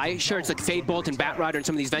that high. Sure, it's like Fade Bolt and Bat Rider and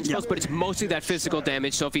some of these Venge Bolt, but it's mostly that physical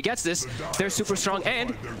damage. So if he gets this, they're super strong.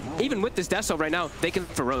 And even with this Deso right now, they can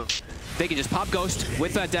Roche. They can just pop Ghost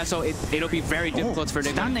with that Deso. It'll be very difficult for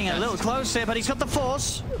Nigma. Standing a little close here, but he's got the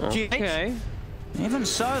Force. Okay. Even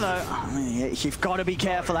so, though, I mean, you've got to be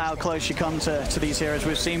careful how close you come to these heroes.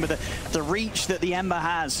 We've seen with the reach that the Ember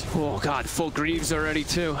has. Oh, God, full Greaves already,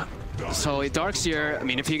 too. So Darkseer, I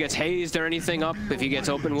mean, if he gets hazed or anything up, if he gets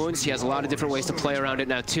open wounds, he has a lot of different ways to play around it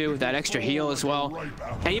now, too. That extra heal as well.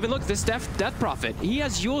 And even look, this Death Prophet, he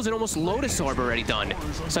has Yules and almost Lotus Orb already done.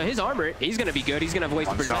 So his armor, he's going to be good. He's going to have ways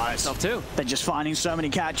to protect himself, too. They're just finding so many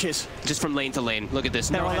catches. Just from lane to lane. Look at this.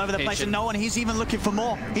 They're all over the place, and no one, he's even looking for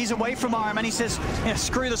more. He's away from Arm, and he says, yeah,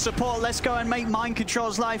 screw the support. Let's go and make Mind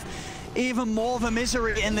Control's life even more of a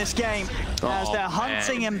misery in this game, as they're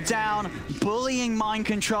hunting him down, bullying Mind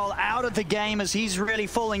Control out of the game as he's really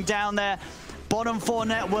falling down there. Bottom 4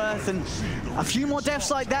 net worth, and a few more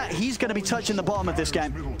deaths like that, he's going to be touching the bottom of this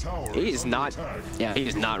game. He is not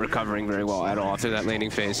recovering very well at all after that laning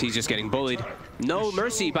phase. He's just getting bullied. No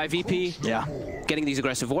mercy by VP. Yeah. Getting these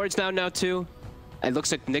aggressive wards down now too. It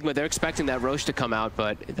looks like Nigma, they're expecting that Roche to come out,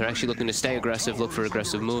 but they're actually looking to stay aggressive, look for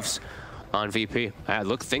aggressive moves on VP.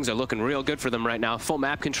 Look, things are looking real good for them right now. Full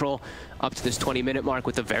map control up to this 20-minute mark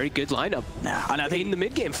with a very good lineup. And I think in the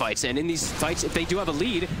mid-game fights, and in these fights, if they do have a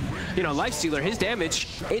lead, you know, Lifestealer, his damage,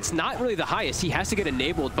 it's not really the highest. He has to get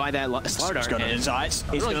enabled by that Slardar. He's got his eyes.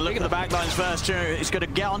 He's going to look at the backlines first, too. He's going to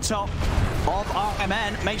get on top of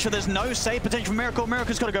RMN, make sure there's no save potential for Miracle.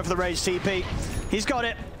 Miracle's got to go for the Rage TP. He's got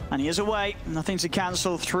it, and he is away. Nothing to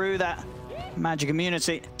cancel through that magic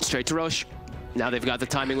immunity. Straight to Roche. Now they've got the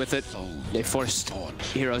timing with it. They forced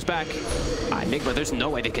heroes back. Nigma, there's no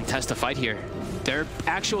way they can test a fight here. Their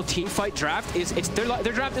actual team fight draft is,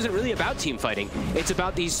 their draft isn't really about team fighting. It's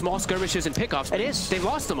about these small skirmishes and pickoffs. It is. They've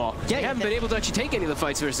lost them all. Yeah, they haven't been able to actually take any of the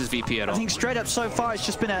fights versus VP at all. I think straight up so far, it's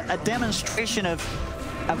just been a demonstration of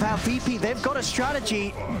how VP, they've got a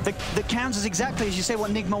strategy that counters exactly, as you say,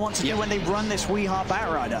 what Nigma wants to do when they run this Weeheart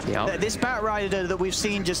Batrider. This Batrider that we've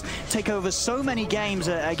seen just take over so many games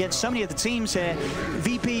against so many of the teams here.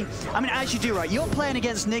 VP, I mean, as you do, right, you're playing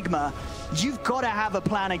against Nigma, you've got to have a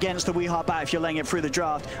plan against the Weeheart Bat if you're laying it through the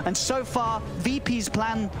draft. And so far, VP's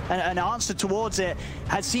plan and answer towards it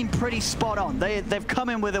has seemed pretty spot on. They've come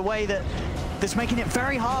in with a way that's making it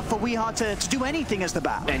very hard for Weeheart to do anything as the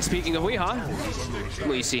Bat. And speaking of Weeheart,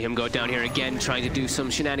 we see him go down here again, trying to do some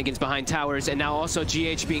shenanigans behind towers, and now also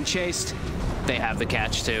GH being chased. They have the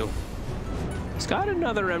catch too. He's got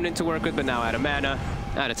another remnant to work with, but now out of mana,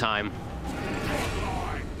 out of time.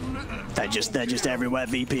 They're just everywhere,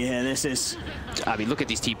 VP here. This is, I mean, look at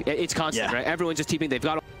these TP. It's constant, right? Everyone's just TPing.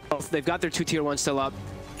 They've got their 2 tier 1s still up.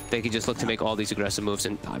 They can just look to make all these aggressive moves,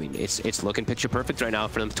 and I mean, it's looking picture perfect right now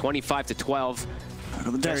for them. 25-12.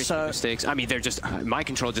 Very few mistakes. I mean, they're just Mind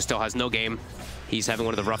Control just still has no game. He's having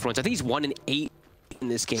one of the rough ones. I think he's 1-8 in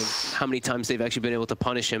this game. How many times they've actually been able to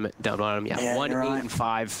punish him down bottom? Yeah,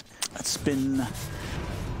 1-8-5. It's been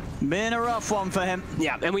a rough one for him.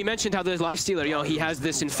 Yeah, and we mentioned how the Lifestealer, you know, he has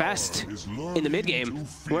this Infest in the mid-game.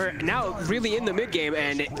 We're now really in the mid-game,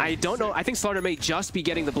 and I don't know, I think Slardar may just be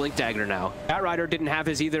getting the Blink Dagger now. Batrider didn't have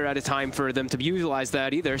his either at a time for them to utilize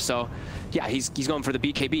that either, so yeah, he's going for the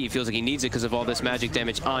BKB. He feels like he needs it because of all this magic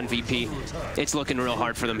damage on VP. It's looking real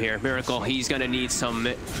hard for them here. Miracle, he's gonna need some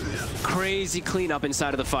crazy cleanup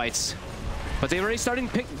inside of the fights. But they've already started,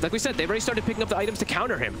 like we said, they've already started picking up the items to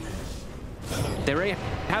counter him. They already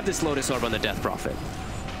have this Lotus Orb on the Death Prophet.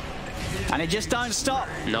 And it just don't stop.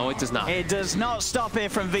 No, it does not. It does not stop here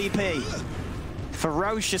from VP.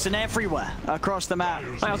 Ferocious and everywhere across the map.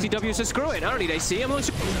 ILTW says, screw it, I don't need AC, I'm only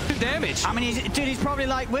doing damage. I mean, he's probably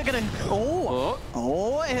like, we're gonna,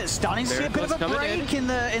 it's starting to see a bit of a break in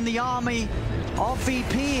the army of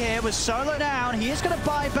VP here with Solo down. He is gonna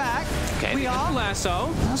buy back. Okay, we are lasso.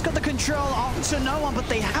 Has got the control on to no one, but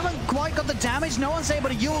they haven't quite got the damage. No one's able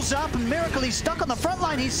to use up, and Miracle, he's stuck on the front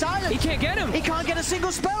line. He's silent. He can't get him. He can't get a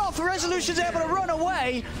single spell off. The Resolution's able to run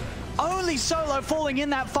away. Only Solo falling in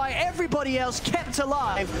that fight. Everybody else kept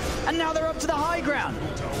alive, and now they're up to the high ground.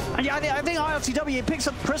 Yeah, I think ILTW picks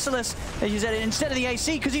up Chrysalis, as you said, instead of the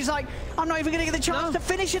AC, because he's like, I'm not even going to get the chance to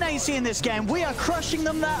finish an AC in this game. We are crushing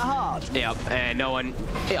them that hard. Yep, and no one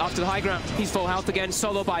off to the high ground. He's full health again.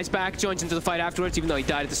 Solo buys back, joins into the fight afterwards, even though he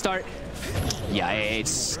died at the start. Yeah,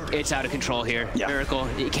 it's out of control here. Yeah. Miracle,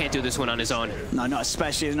 he can't do this one on his own. No, not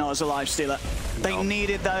especially not as a life stealer. They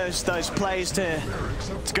needed those plays to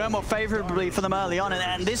go more favorably for them early on,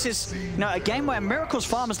 and this is a game where Miracle's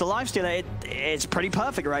farm as the life stealer. It's pretty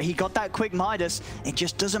perfect, right? He got that quick Midas. It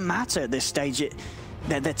just doesn't matter at this stage.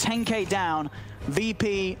 They're 10k down.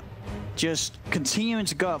 VP just continuing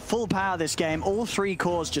to go at full power this game. All 3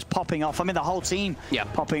 cores just popping off. I mean, the whole team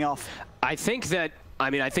popping off. I think that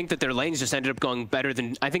their lanes just ended up going better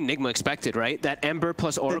than I think Nigma expected, right? That Ember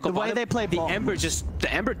plus Oracle. The way they played the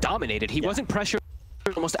Ember dominated. He wasn't pressured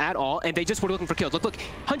almost at all, and they just were looking for kills. Look,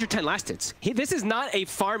 110 last hits. This is not a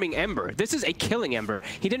farming Ember. This is a killing Ember.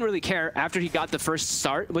 He didn't really care after he got the first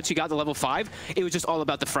start. Once he got the level 5, it was just all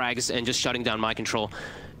about the frags and just shutting down my control.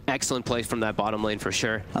 Excellent play from that bottom lane for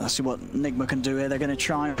sure. Let's see what Nigma can do here. They're going to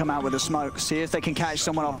try and come out with a smoke, see if they can catch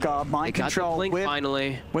someone off guard. Mind control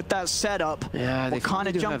finally with that setup. Yeah, what kind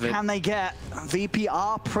of jump can they get? VP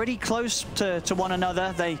are pretty close to one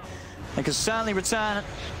another. They can certainly return.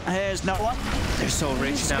 Here's no one. They're so rich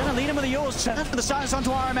He's now. Going to lead him with the yours. Turn for the silence onto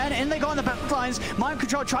RMN. In they go on the back lines. Mind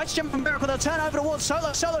control tries to jump from Miracle. They'll turn over towards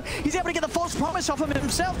Solo. Solo, he's able to get the false promise off him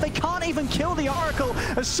himself. They can't even kill the Oracle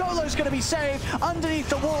as Solo's going to be saved underneath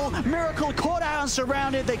the wall. Miracle caught out and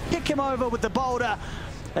surrounded. They kick him over with the boulder.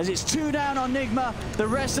 As it's 2 down on Nigma, the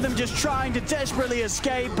rest of them just trying to desperately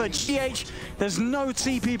escape, but GH, there's no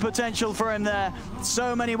TP potential for him there.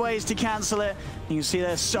 So many ways to cancel it. You can see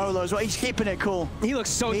there's Solo as well. He's keeping it cool. He looks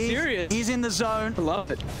so serious. He's in the zone. I love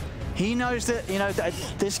it. He knows that,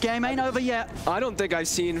 this game ain't over yet. I don't think I've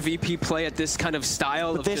seen VP play at this kind of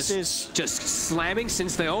style of just slamming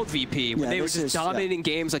since the old VP. When they were just dominating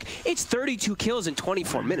games. Like, it's 32 kills in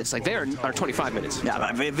 24 minutes. Like, they are 25 minutes. Yeah,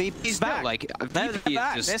 but VP's back. Like, VP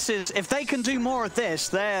back. This is, if they can do more of this,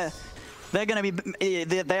 they're going to be,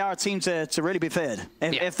 they are a team to really be feared.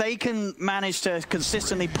 If they can manage to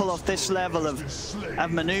consistently pull off this level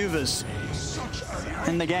of maneuvers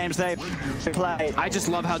in the games they play. I just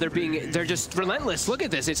love how they're just relentless. Look at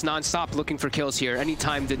this, it's non-stop looking for kills here.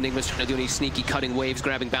 Anytime that Nigma's trying to do any sneaky cutting waves,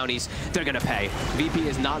 grabbing bounties, they're gonna pay. VP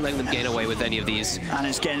is not letting them gain away with any of these. And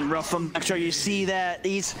it's getting rough from Backshot. You see that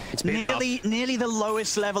he's nearly the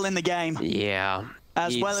lowest level in the game. Yeah.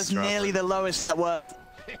 As well as nearly the lowest that were.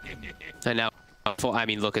 And now, I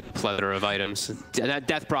mean, look at the plethora of items. That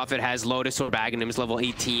Death Prophet has Lotus or Bagnum's level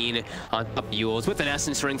 18 on top of Yules with an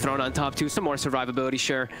Essence Ring thrown on top too. Some more survivability,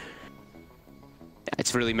 sure.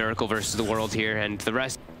 It's really Miracle versus the world here, and the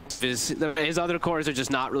rest of his other cores are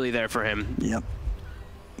just not really there for him. Yep.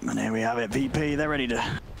 And here we have it. VP, they're ready to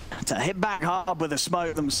hit back hard with the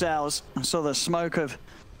smoke themselves. I saw the smoke of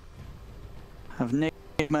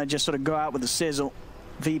Nigma just sort of go out with the sizzle.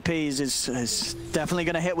 VP's is definitely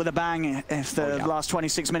going to hit with a bang if the last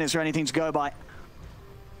 26 minutes are anything to go by.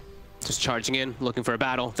 Just charging in, looking for a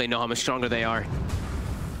battle. They know how much stronger they are.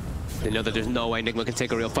 They know that there's no way Nigma can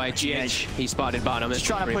take a real fight. GH, he spotted bottom. Just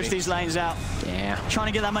trying to push these lanes out. Yeah. Trying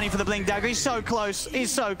to get that money for the Blink Dagger. He's so close.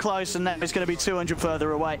 He's so close, and now he's going to be 200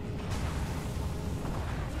 further away.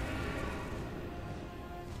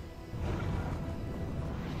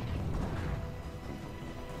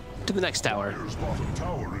 To the next tower.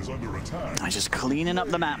 I'm just cleaning up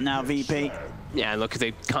the map now, VP. Yeah, look,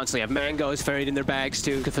 they constantly have mangoes buried in their bags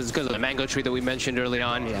too, because of the mango tree that we mentioned early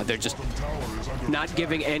on. Yeah, they're just not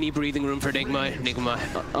giving any breathing room for Nigma.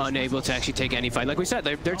 Nigma unable to actually take any fight. Like we said,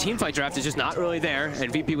 their team fight draft is just not really there,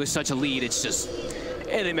 and VP was such a lead, it's just...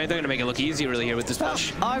 they're going to make it look easy really here with this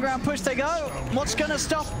push. High ground push they go. What's going to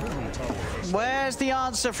stop? Where's the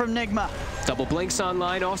answer from Nigma? Double blinks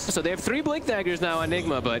online also, so they have 3 blink daggers now on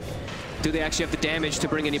Nigma, but do they actually have the damage to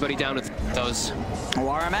bring anybody down with those?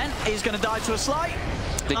 RMN, he's going to die to a slide.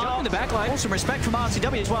 They jump in the back line. Awesome respect from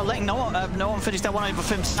RTW as well, letting no one finish that one over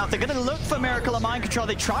himself. They're going to look for Miracle and Mind Control.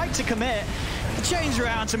 They tried to commit. They change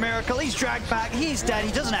around to Miracle. He's dragged back. He's dead.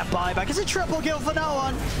 He doesn't have buyback. It's a triple kill for no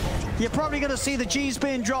one. You're probably going to see the G's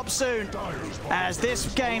being dropped soon. As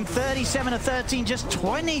this game, 37-13, just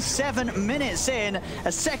 27 minutes in.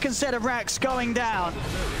 A second set of racks going down.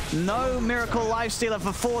 No Miracle lifestealer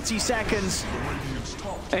for 40 seconds.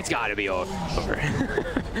 It's got to be over.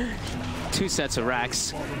 2 sets of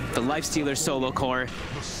racks. The Lifestealer solo core.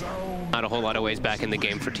 Not a whole lot of ways back in the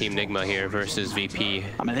game for Team Nigma here versus VP.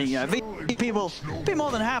 I mean, VP will be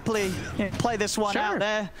more than happily play this one out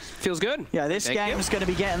there. Feels good. Yeah, this game is going to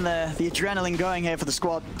be getting the adrenaline going here for the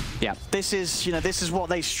squad. Yeah. This is what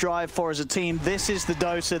they strive for as a team. This is the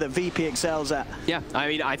Dota that VP excels at. Yeah, I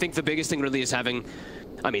mean, I think the biggest thing really is having,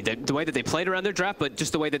 I mean, the way that they played around their draft, but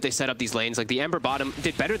just the way that they set up these lanes. Like, the Ember bottom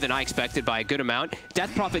did better than I expected by a good amount.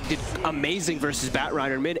 Death Prophet did amazing versus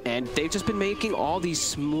Batrider mid, and they've just been making all these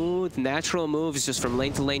smooth, natural moves just from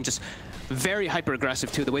lane to lane, just very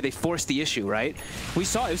hyper-aggressive, too, the way they forced the issue, right? We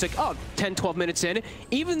saw it was like, oh, 10, 12 minutes in.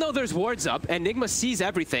 Even though there's wards up and Nigma sees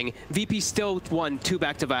everything, VP still won 2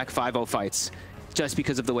 back-to-back 5-0 fights just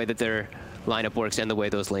because of the way that their lineup works and the way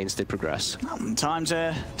those lanes did progress. Time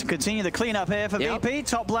to continue the cleanup here for VP,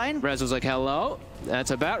 top lane. Rez was like, hello.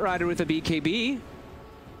 That's a Batrider with a BKB.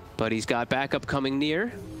 But he's got backup coming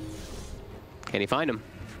near. Can he find him?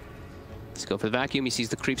 Let's go for the vacuum. He sees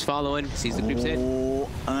the creeps following, sees the creeps in.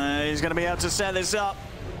 He's going to be able to set this up.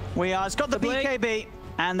 He's got the BKB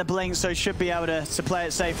and the blink, so should be able to play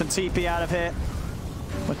it safe and TP out of here.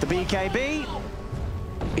 With the BKB.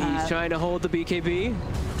 He's trying to hold the BKB.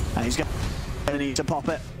 And he's going to need to pop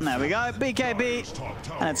it. There we go,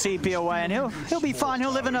 BKB and a TP away, and he'll be fine.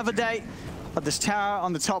 He'll live another day. But this tower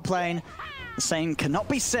on the top lane, the same cannot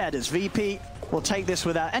be said, as VP will take this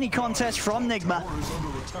without any contest from Nigma.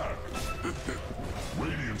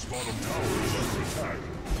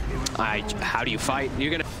 How do you fight?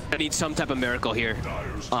 You're gonna need some type of miracle here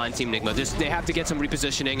on Team Nigma. They have to get some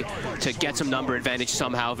repositioning to get some number advantage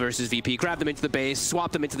somehow versus VP. Grab them into the base,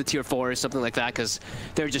 swap them into the tier 4s, something like that, because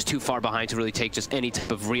they're just too far behind to really take just any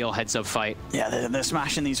type of real heads-up fight. Yeah, they're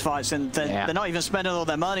smashing these fights, and they're not even spending all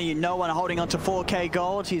their money. No one holding on to 4K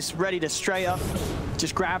gold. He's ready to straight up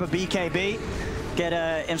just grab a BKB,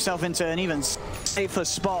 get himself into an even safer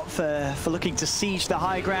spot for looking to siege the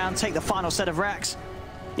high ground, take the final set of racks.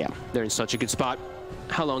 Yeah, they're in such a good spot.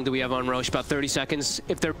 How long do we have on Roche? About 30 seconds.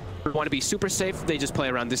 If they want to be super safe, they just play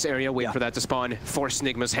around this area, wait for that to spawn, force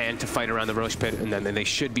Nigma's hand to fight around the Roche pit, and then they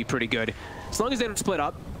should be pretty good. As long as they don't split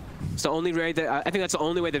up. It's the only way that I think that's the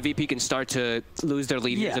only way that VP can start to lose their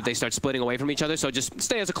lead is if they start splitting away from each other. So just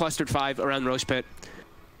stay as a clustered 5 around the Roche pit.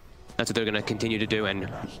 That's what they're going to continue to do, and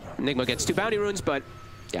Nigma gets 2 bounty runes, but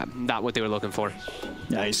yeah, not what they were looking for.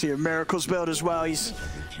 Yeah, you see a Miracles build as well.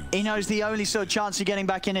 He knows the only sort of chance of getting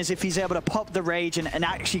back in is if he's able to pop the rage and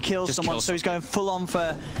actually kill someone. So he's going full on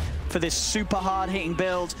for this super hard hitting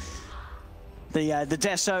build. The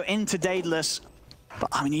Deso into Daedalus. But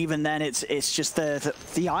I mean, even then, it's just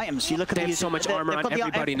the items. You look at they have so much armor on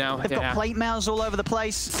everybody now. They've got plate mails all over the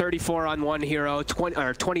place. 34 on one hero,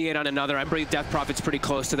 28 on another. I believe Death Prophet's pretty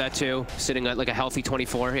close to that too, sitting at like a healthy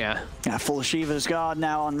 24. Yeah. Yeah, full Shiva's guard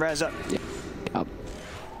now on Reza. Yeah.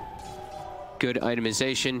 Good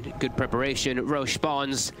itemization, good preparation. Roche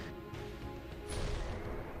spawns.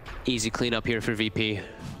 Easy cleanup here for VP.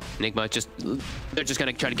 Nigma they're just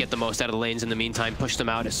gonna try to get the most out of the lanes in the meantime, push them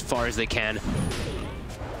out as far as they can.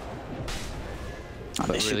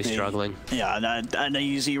 But really struggling. Yeah, an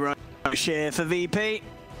easy rush here for VP.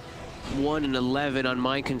 1 and 11 on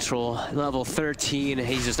mind control, level 13.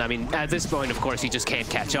 He's just, I mean, at this point, of course, he just can't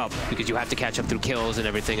catch up because you have to catch up through kills and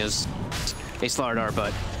everything as a Slardar.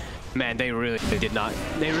 But man, they really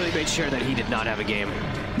made sure that he did not have a game.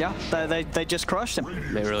 Yeah, they just crushed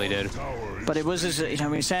him. They really did. But it was, we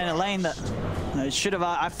were saying in a lane that it should have,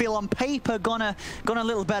 I feel on paper, gone a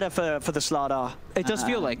little better for the Slardar. It does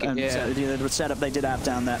feel like it, yeah. The setup they did have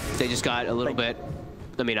down there. They just got a little bit,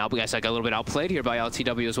 I mean, I guess I got a little bit outplayed here by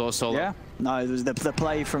LTW as well, Solo. Yeah, no, it was the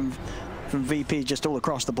play from VP just all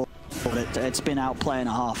across the board. It's been outplay and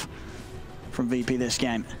a half from VP this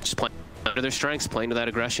game. Just playing under their strengths, playing to that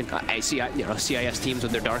aggression. I see, CIS teams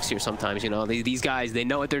with their darks here sometimes. These guys, they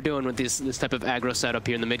know what they're doing with this type of aggro setup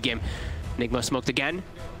here in the mid game. Nigma smoked again,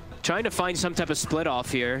 trying to find some type of split off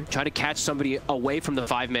here, trying to catch somebody away from the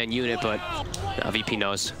 5-man unit, but VP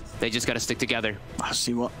knows. They just got to stick together. I'll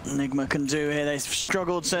see what Nigma can do here. They've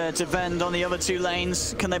struggled to vend on the other 2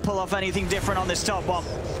 lanes. Can they pull off anything different on this top one?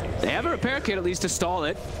 They have a repair kit at least to stall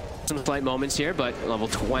it. Some slight moments here, but level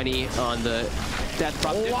 20 on the Death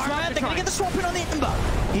Prophet. They're going to get the swap in on the Ember.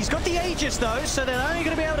 He's got the Aegis though, so they're only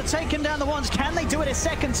going to be able to take him down the ones. Can they do it a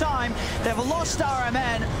second time? They've lost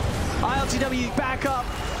RMN. ILTW back up.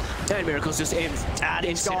 And Miracle's just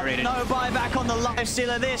incinerated. No buyback on the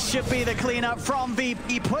Lifestealer. This should be the cleanup from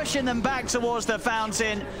VP, pushing them back towards the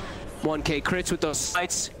fountain. 1K crits with those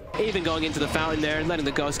sights. Even going into the fountain there and letting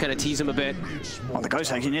the Ghost kind of tease him a bit. Well, the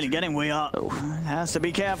Ghost actually nearly getting We Are. Has to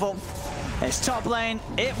be careful. It's top lane.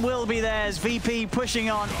 It will be theirs. VP pushing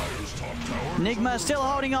on. Nigma still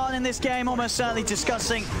holding on in this game, almost certainly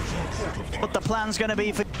discussing what the plan's going to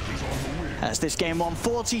be for... As this game won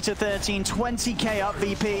 40-13, 20k up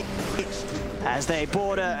VP. As they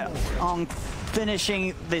border on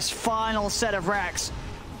finishing this final set of racks.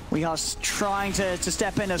 We are trying to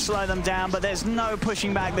step in to slow them down, but there's no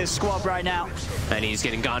pushing back this squad right now. And he's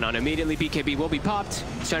getting gone on immediately. BKB will be popped.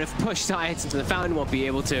 He's trying to push Science into the fountain, won't be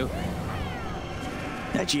able to.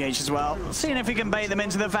 GH as well, seeing if he can bait them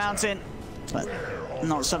into the fountain. But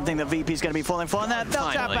not something that VP is going to be falling for. And they'll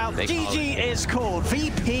tap out. GG is called.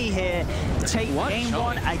 VP here take game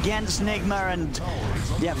one against Nigma, and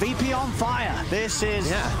yeah, VP on fire. This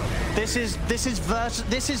is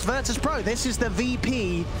Virtus.pro. This is the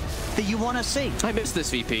VP that you want to see. I miss this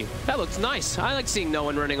VP. That looks nice. I like seeing no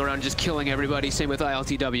one running around just killing everybody. Same with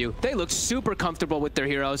ILTW. They look super comfortable with their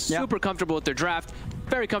heroes, super comfortable with their draft,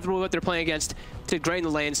 very comfortable with what they're playing against to drain the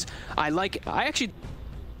lanes. I actually